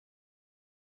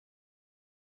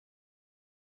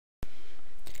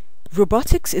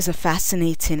Robotics is a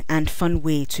fascinating and fun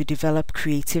way to develop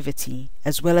creativity,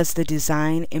 as well as the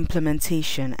design,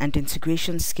 implementation, and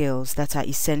integration skills that are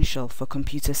essential for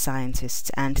computer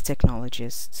scientists and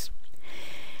technologists.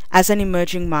 As an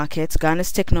emerging market,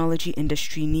 Ghana's technology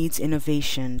industry needs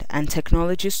innovation and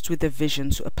technologists with a vision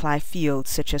to apply fields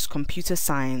such as computer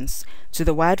science to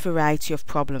the wide variety of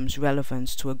problems relevant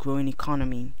to a growing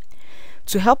economy.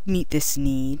 To help meet this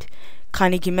need,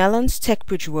 Carnegie Mellon's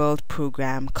TechBridgeWorld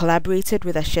program collaborated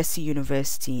with Ashesi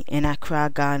University in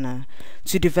Accra, Ghana,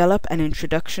 to develop an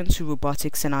Introduction to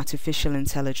Robotics and Artificial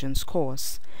Intelligence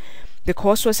course. The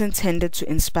course was intended to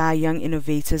inspire young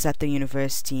innovators at the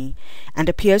university and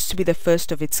appears to be the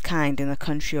first of its kind in the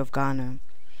country of Ghana.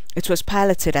 It was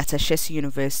piloted at Ashesi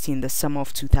University in the summer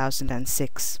of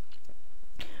 2006.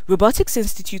 Robotics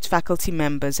Institute faculty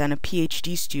members and a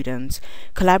PhD student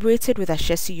collaborated with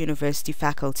Ashesi University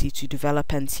faculty to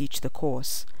develop and teach the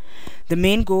course. The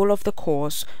main goal of the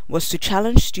course was to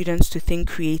challenge students to think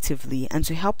creatively and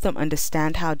to help them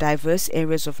understand how diverse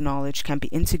areas of knowledge can be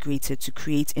integrated to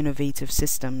create innovative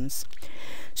systems.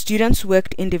 Students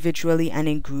worked individually and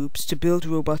in groups to build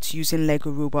robots using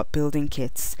Lego robot building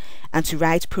kits and to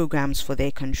write programs for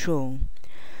their control.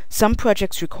 Some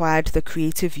projects required the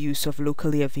creative use of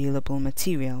locally available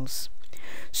materials.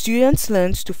 Students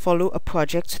learned to follow a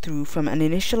project through from an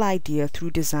initial idea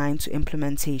through design to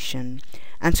implementation,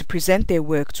 and to present their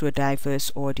work to a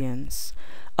diverse audience.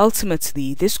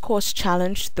 Ultimately, this course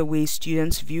challenged the way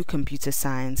students view computer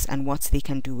science and what they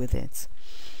can do with it.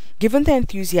 Given the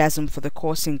enthusiasm for the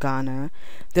course in Ghana,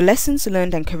 the lessons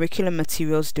learned and curriculum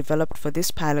materials developed for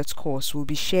this pilot course will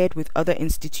be shared with other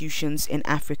institutions in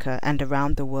Africa and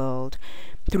around the world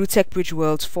through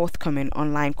TechBridgeWorld's forthcoming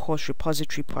online course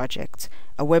repository project,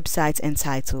 a website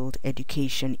entitled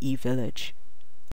Education eVillage.